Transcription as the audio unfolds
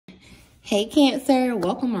Hey Cancer,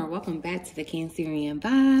 welcome back to the Cancerian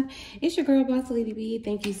Vibe. It's your girl Boss Lady B.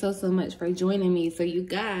 Thank you so much for joining me. So you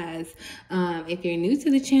guys, if you're new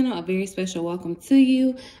to the channel, a very special welcome to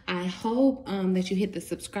you. I hope that you hit the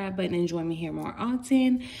subscribe button and join me here more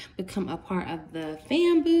often. Become a part of the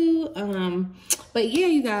famboo. But yeah,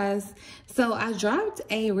 you guys, so I dropped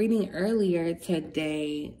a reading earlier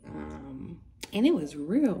today. And it was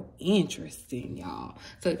real interesting, y'all.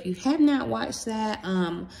 So if you have not watched that,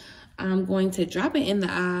 I'm going to drop it in the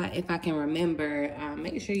eye if I can remember.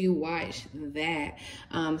 Make sure you watch that.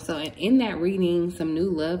 So in that reading, some new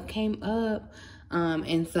love came up.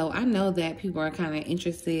 And so I know that people are kind of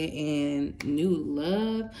interested in new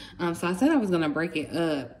love. So I said I was going to break it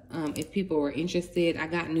up. If people were interested, I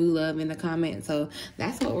got new love in the comments. So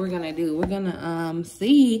that's what we're going to do. We're going to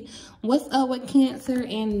see what's up with Cancer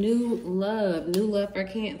and new love for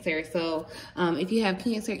Cancer. So if you have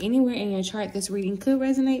Cancer anywhere in your chart, this reading could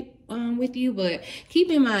resonate with you, but keep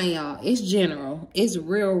in mind, y'all, it's general. It's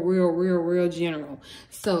real general.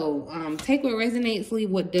 So take what resonates, leave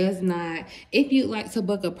what does not. If you'd like to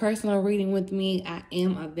book a personal reading with me, I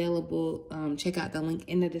am available. Check out the link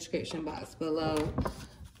in the description box below.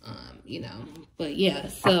 But yeah,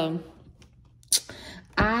 so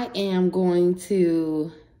I am going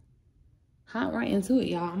to hop right into it,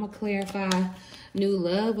 y'all. I'm gonna clarify new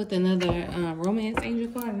love with another romance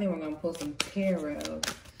angel card, and then we're gonna pull some tarot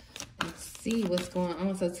and see what's going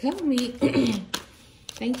on. So tell me,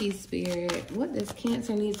 thank you, Spirit, what does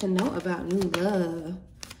Cancer need to know about new love?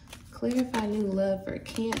 Clarify new love for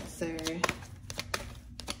Cancer.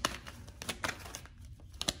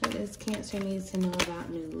 What does Cancer need to know about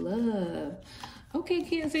new love? Okay,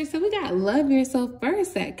 Cancer, so we got Love Yourself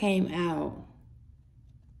First that came out.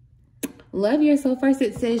 Love Yourself First.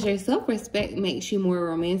 It says your self-respect makes you more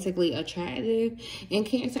romantically attractive. And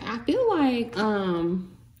Cancer, I feel like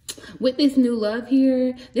with this new love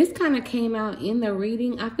here, this kind of came out in the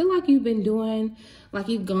reading. I feel like you've been doing, like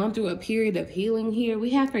you've gone through a period of healing here. We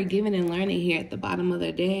have forgiven and learning here at the bottom of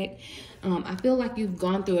the deck. I feel like you've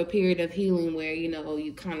gone through a period of healing where,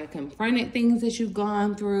 you kind of confronted things that you've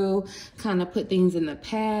gone through, kind of put things in the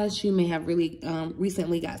past. You may have really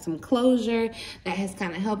recently got some closure that has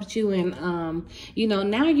kind of helped you. And,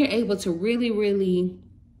 now you're able to really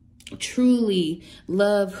truly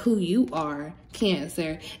love who you are,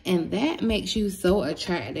 Cancer, and that makes you so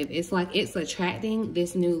attractive. It's like it's attracting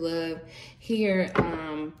this new love here.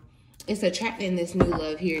 It's attracting this new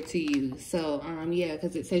love here to you. So yeah,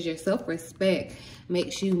 because it says your self-respect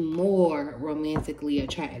makes you more romantically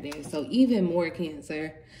attractive, so even more,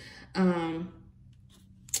 Cancer. And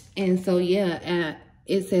so yeah,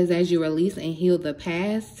 it says as you release and heal the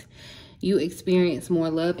past, you experience more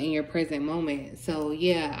love in your present moment. So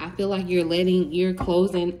yeah, I feel like you're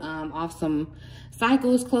closing off some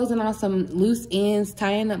cycles, closing off some loose ends,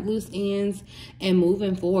 tying up loose ends, and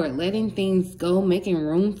moving forward, letting things go, making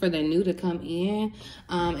room for the new to come in.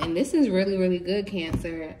 And this is really good,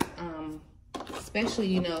 Cancer.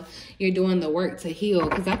 Especially, you're doing the work to heal,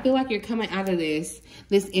 because I feel like you're coming out of this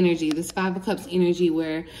energy, this Five of Cups energy,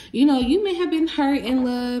 where, you may have been hurt in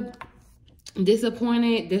love,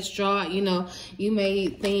 disappointed, distraught. You may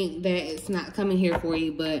think that it's not coming here for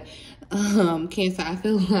you, but Cancer, I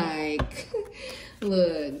feel like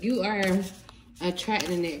look, you are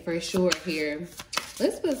attracting it for sure here.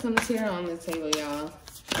 Let's put some tarot on the table, y'all.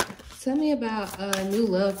 Tell me about new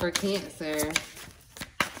love for Cancer.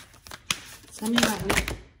 Tell me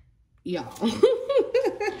about y'all.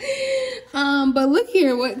 But look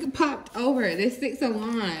here, what popped over this Six of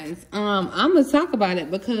Wands. I'm gonna talk about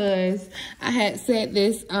it because I had said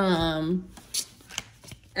this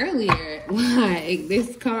earlier. Like,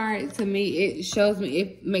 this card, to me,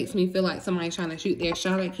 it makes me feel like somebody's trying to shoot their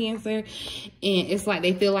shot at Cancer, and it's like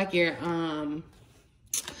they feel like you're out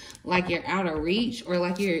of reach, or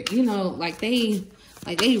like you're, like they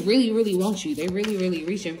really want you. They're really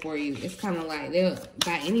reaching for you. It's kind of like they'll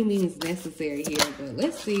by any means necessary here. But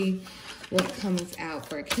let's see what comes out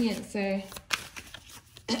for Cancer.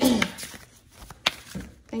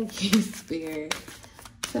 Thank you, Spirit.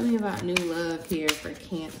 Tell me about new love here for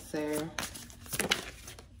Cancer.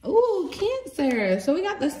 Ooh, Cancer. So we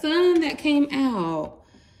got the Sun that came out.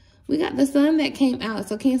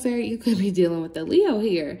 So Cancer, you could be dealing with the Leo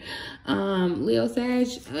here. Leo, Sag,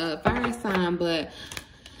 fire sign. But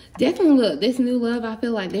definitely, look, this new love, I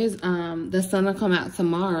feel like there's the Sun will come out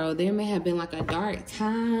tomorrow. There may have been like a dark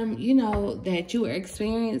time, that you were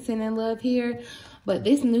experiencing in love here. But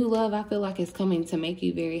this new love, I feel like, is coming to make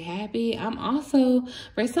you very happy. I'm also,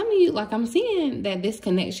 for some of you, like, I'm seeing that this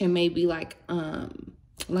connection may be like a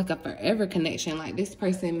forever connection. Like, this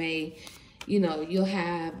person may, you know, you'll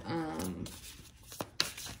have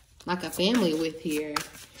like a family with here.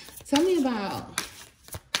 Tell me about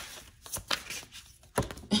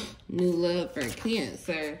new love for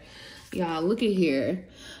Cancer. Y'all, look at here.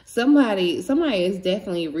 Somebody is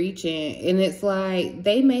definitely reaching, and it's like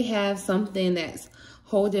they may have something that's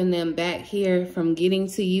holding them back here from getting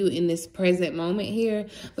to you in this present moment here,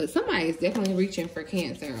 but somebody is definitely reaching for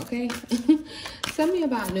Cancer, okay? Tell me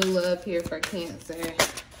about new love here for Cancer.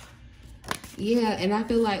 Yeah, and I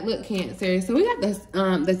feel like, look, Cancer, so we got this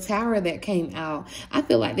the Tower that came out. I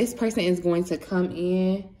feel like this person is going to come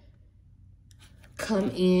in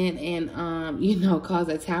and you know, cause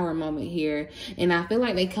a Tower moment here, and I feel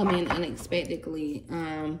like they come in unexpectedly.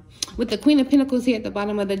 With the Queen of Pentacles here at the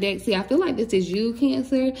bottom of the deck, see, I feel like this is you,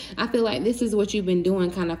 Cancer. I feel like this is what you've been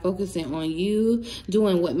doing, kind of focusing on you,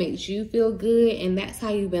 doing what makes you feel good, and that's how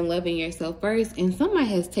you've been loving yourself first, and somebody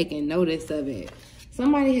has taken notice of it.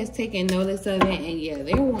 Somebody has taken notice of it, and yeah,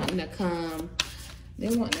 they're wanting to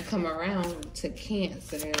come around to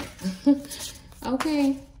Cancer.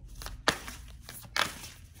 Okay.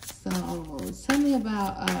 So, tell me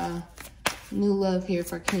about new love here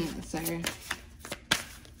for Cancer.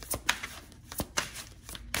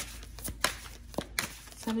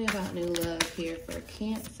 Tell me about new love here for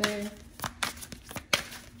Cancer.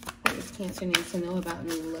 What does Cancer need to know about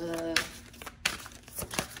new love?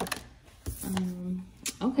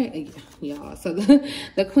 Okay, y'all. So,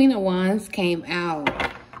 the Queen of Wands came out.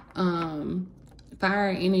 Fire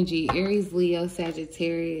energy, Aries, Leo,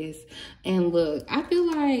 Sagittarius. And look, I feel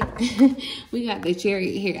like we got the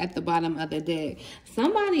Chariot here at the bottom of the deck.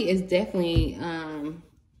 Somebody is definitely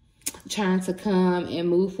trying to come and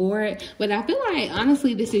move forward, but I feel like,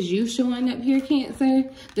 honestly, this is you showing up here, Cancer.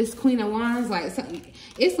 This Queen of Wands, like,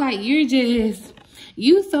 it's like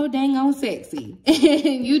you so dang on sexy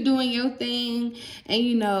and you doing your thing, and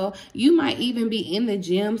you know, you might even be in the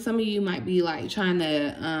gym. Some of you might be like trying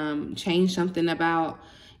to change something about,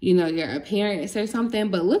 you know, your appearance or something,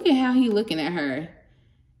 but look at how he looking at her.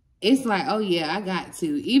 It's like, oh yeah, I got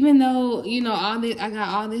to, even though, you know, all this, I got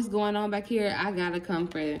all this going on back here, I gotta come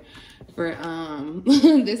for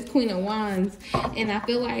this Queen of Wands. And I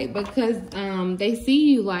feel like because they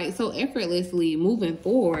see you like so effortlessly moving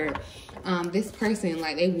forward, this person,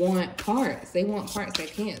 like, they want parts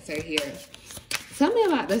of Cancer here. Tell me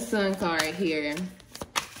about the Sun card here.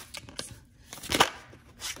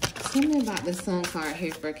 Tell me about the Sun card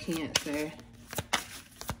here for Cancer.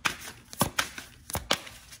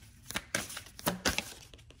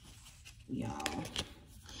 Y'all,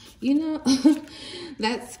 you know,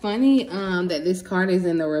 that's funny that this card is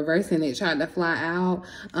in the reverse and it tried to fly out.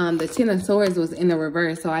 The Ten of Swords was in the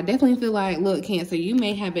reverse. So I definitely feel like, look, Cancer, you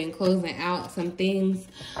may have been closing out some things.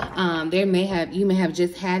 You may have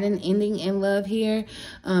just had an ending in love here.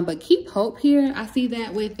 But keep hope here. I see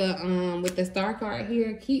that with the Star card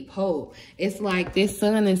here. Keep hope. It's like this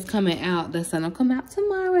sun is coming out. The sun will come out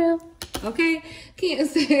tomorrow. Okay,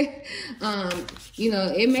 Cancer. You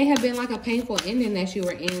know, it may have been like a painful ending that you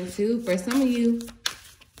were in too. For some of you,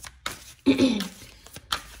 you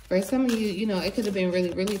know, it could have been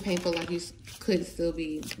really, really painful. Like, you could still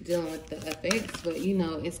be dealing with the effects, but you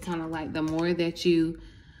know, it's kind of like the more that you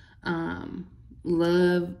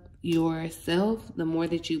love yourself, the more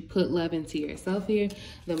that you put love into yourself here,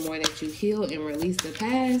 the more that you heal and release the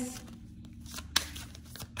past,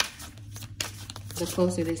 the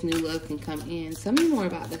closer this new love can come in. Tell me more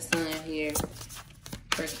about the Sun here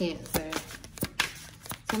for Cancer.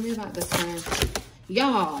 Tell me about the Sun.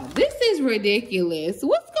 Y'all, this is ridiculous.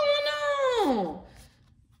 What's going on?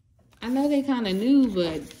 I know they kind of knew,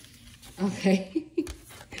 but okay.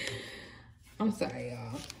 I'm sorry,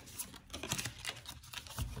 y'all.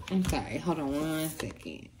 I'm sorry. Hold on 1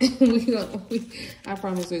 second. I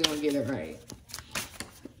promise we're gonna get it right.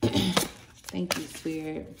 Thank you,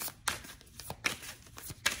 Spirit.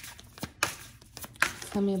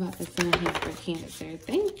 Tell me about the Sun here for Cancer.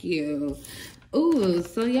 Thank you. Ooh,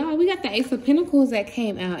 so y'all, we got the Ace of Pentacles that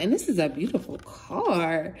came out, and this is a beautiful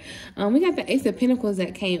card. We got the Ace of Pentacles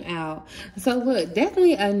that came out. So look,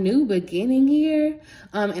 definitely a new beginning here.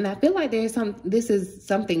 And I feel like this is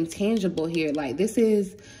something tangible here. Like, this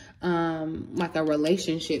is like a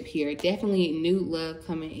relationship here. Definitely new love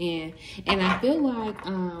coming in. And I feel like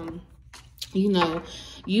you know,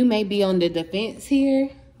 you may be on the defense here,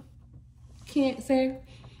 Cancer.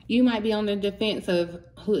 You might be on the defense of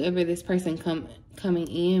whoever this person coming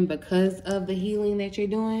in because of the healing that you're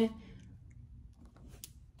doing.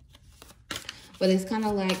 but it's kind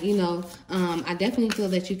of like, you know, I definitely feel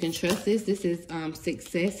that you can trust this. This is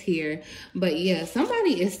success here. But yeah,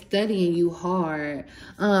 somebody is studying you hard.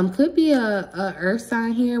 Could be a earth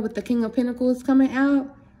sign here with the King of Pentacles coming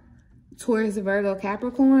out. Taurus, Virgo,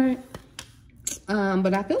 Capricorn.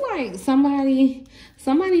 But I feel like somebody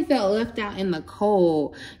felt left out in the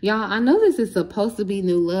cold. Y'all, I know this is supposed to be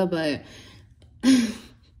new love, but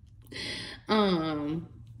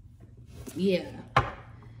yeah.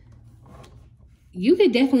 You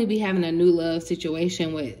could definitely be having a new love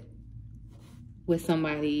situation with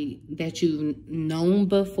somebody that you've known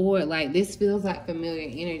before. Like, this feels like familiar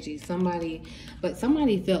energy. Somebody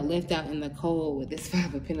felt left out in the cold with this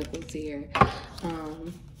Five of Pentacles here.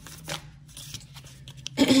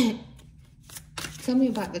 Tell me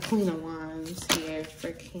about the Queen of Wands here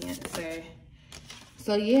for Cancer.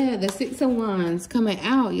 So yeah, the Six of Wands coming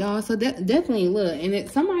out, y'all. So definitely look, and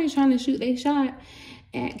it's somebody trying to shoot their shot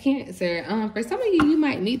at Cancer. For some of you, you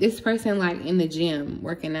might meet this person like in the gym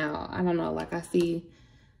working out. I don't know, like I see,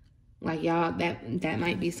 like y'all, that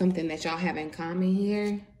might be something that y'all have in common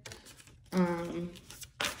here.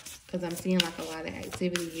 Because I'm seeing like a lot of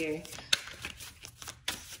activity here.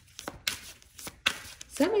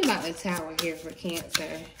 Tell me about the Tower here for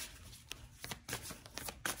Cancer.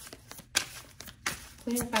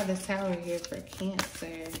 Clarify the Tower here for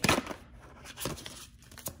Cancer.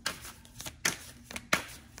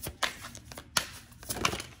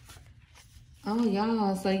 Oh,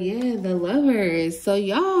 y'all. So, yeah, the Lovers. So,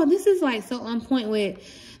 y'all, this is like so on point with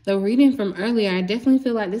the reading from earlier. I definitely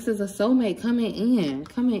feel like this is a soulmate coming in,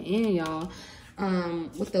 y'all.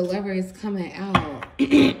 With the Lovers coming out.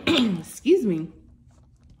 Excuse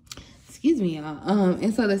me, y'all.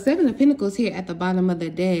 And so the Seven of Pentacles here at the bottom of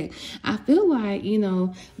the deck, I feel like, you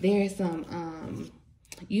know, there's some,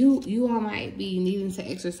 you all might be needing to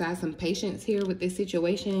exercise some patience here with this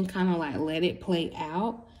situation, kind of like let it play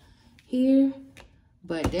out here.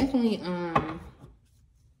 But definitely, I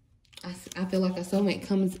feel like a soulmate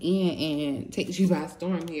comes in and takes you by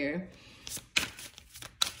storm here.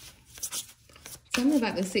 Tell me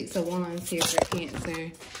about the Six of Wands here for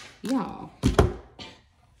Cancer. Y'all.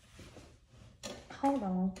 Hold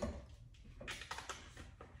on.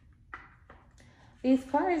 These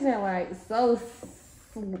cards are like so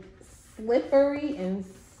slippery and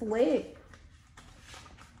slick.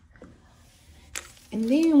 And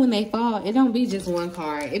then when they fall, it don't be just one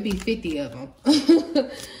card. It be 50 of them.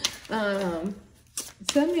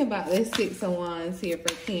 Tell me about this Six of Wands here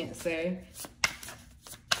for Cancer.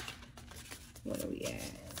 What are we at?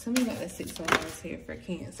 Tell me about the Six of Wands here for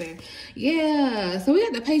Cancer. Yeah, so we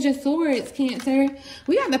got the Page of Swords, Cancer.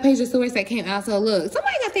 We got the Page of Swords that came out. So look,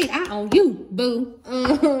 somebody got their eye on you, boo.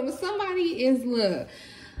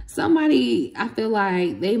 Somebody, I feel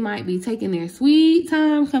like they might be taking their sweet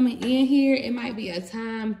time coming in here. It might be a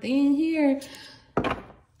time thing here.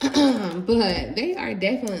 But they are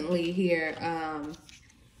definitely here,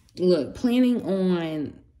 look, planning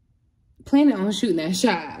on shooting that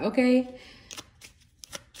shot, okay?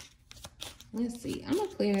 Let's see. I'm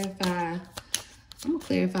gonna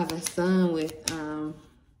clarify the Sun with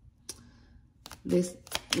this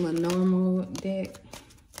Lenormand deck.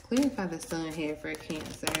 Clarify the Sun here for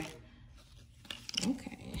Cancer.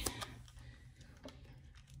 Okay.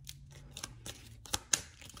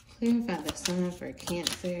 Clarify the Sun for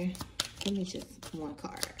Cancer. Give me just one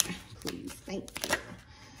card, please. Thank you.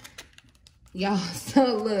 Y'all,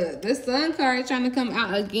 so look, the Sun card trying to come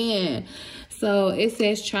out again. So it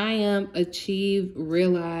says triumph, achieve,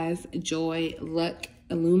 realize, joy, luck,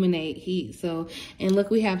 illuminate, heat. So, and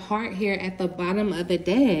look, we have heart here at the bottom of the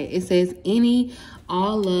deck. It says any,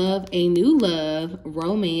 all love, a new love,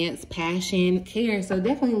 romance, passion, care. So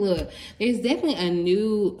definitely look, there's definitely a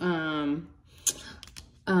new,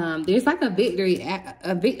 there's like a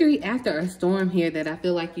victory after a storm here that I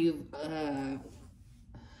feel like you've,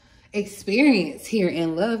 experience here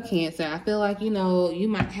in love, Cancer. I feel like, you know, you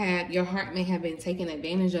might have, your heart may have been taken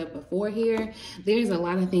advantage of before here. There's a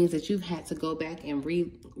lot of things that you've had to go back and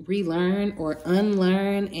relearn or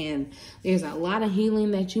unlearn, and there's a lot of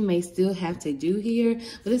healing that you may still have to do here.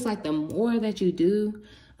 But it's like the more that you do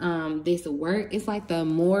this work, it's like the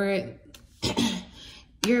more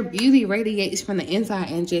your beauty radiates from the inside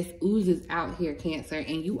and just oozes out here, Cancer,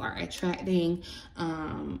 and you are attracting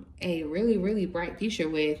a really, really bright future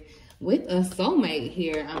with a soulmate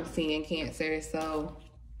here, I'm seeing, Cancer. So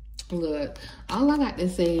look, all I got to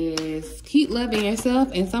say is keep loving yourself,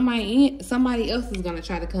 and somebody else is gonna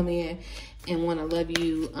try to come in and want to love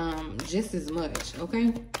you just as much,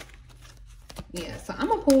 okay? Yeah, so I'm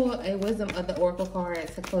gonna pull a Wisdom of the Oracle card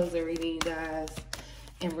to close the reading, you guys.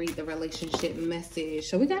 and read the relationship message.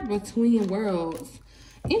 So we got between worlds.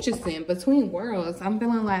 Interesting, between worlds. I'm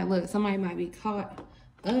feeling like, look, somebody might be caught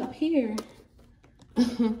up here.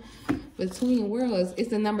 Between worlds.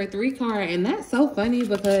 It's the number 3 card, and that's so funny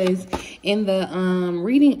because in the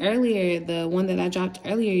reading earlier, the one that I dropped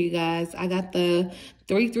earlier, you guys, I got the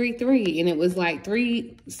 333, and it was like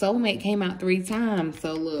soulmate came out 3 times.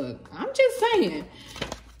 So look, I'm just saying.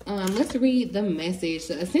 Let's read the message.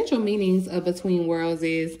 The essential meanings of between worlds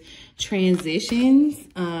is transitions,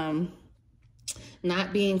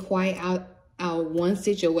 not being quite out one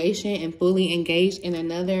situation and fully engaged in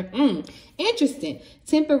another. Interesting.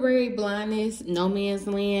 Temporary blindness, no man's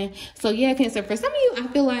land. So yeah, Cancer, for some of you, I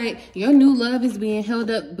feel like your new love is being held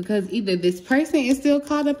up because either this person is still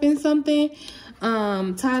caught up in something,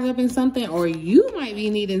 tied up in something, or you might be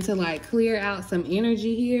needing to like clear out some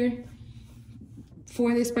energy here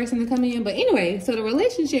for this person to come in. But anyway, so the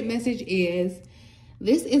relationship message is,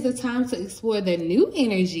 this is a time to explore the new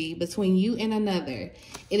energy between you and another.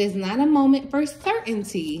 It is not a moment for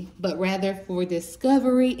certainty, but rather for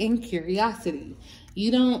discovery and curiosity.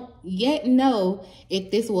 You don't yet know if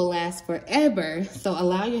this will last forever, so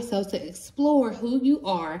allow yourself to explore who you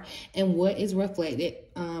are and what is reflected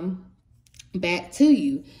back to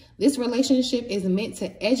you. This relationship is meant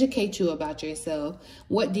to educate you about yourself.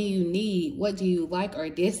 What do you need? What do you like or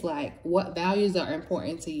dislike? What values are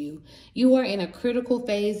important to you? You are in a critical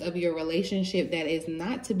phase of your relationship that is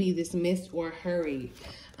not to be dismissed or hurried.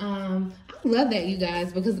 I love that, you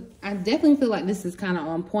guys, because I definitely feel like this is kind of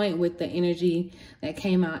on point with the energy that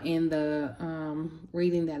came out in the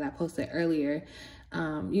reading that I posted earlier.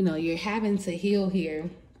 You know, you're having to heal here.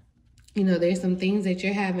 You know, there's some things that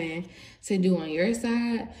you're having to do on your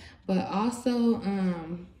side, but also,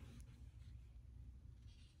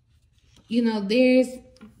 you know, there's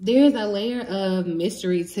a layer of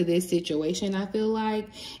mystery to this situation, I feel like.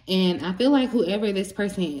 And I feel like whoever this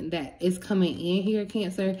person that is coming in here,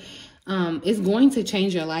 Cancer, is going to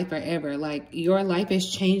change your life forever. Like, your life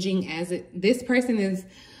is changing as this person is,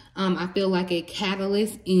 I feel like a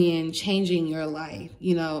catalyst in changing your life.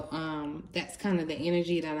 You know, that's kind of the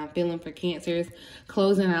energy that I'm feeling for Cancers,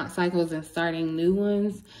 closing out cycles and starting new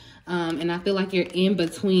ones. And I feel like you're in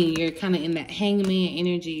between. You're kind of in that hangman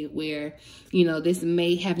energy where, you know, this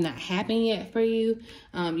may have not happened yet for you.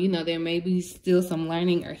 You know, there may be still some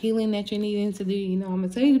learning or healing that you're needing to do. You know, I'm going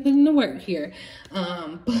to tell you to put in the work here.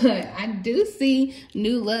 But I do see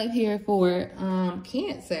new love here for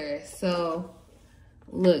Cancer. So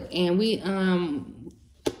look, and we,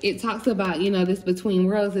 it talks about, you know, this between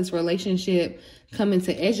worlds, this relationship coming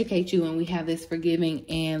to educate you, and we have this forgiving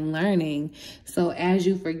and learning. So as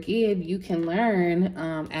you forgive, you can learn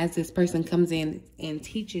as this person comes in and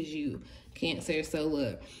teaches you, Cancer. So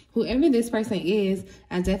look, whoever this person is,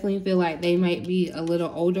 I definitely feel like they might be a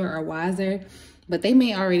little older or wiser, but they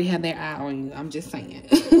may already have their eye on you. I'm just saying.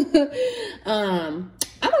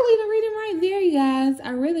 I'm gonna leave the reading right there, you guys.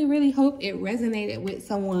 I really, really hope it resonated with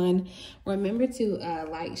someone. Remember to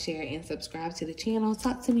like, share, and subscribe to the channel.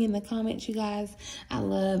 Talk to me in the comments, you guys. I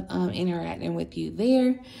love interacting with you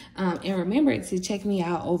there. And remember to check me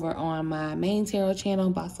out over on my main tarot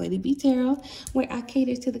channel, BossLadyBtarot, where I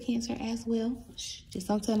cater to the Cancer as well. Shh, just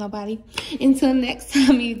don't tell nobody. Until next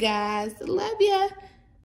time, you guys. Love ya.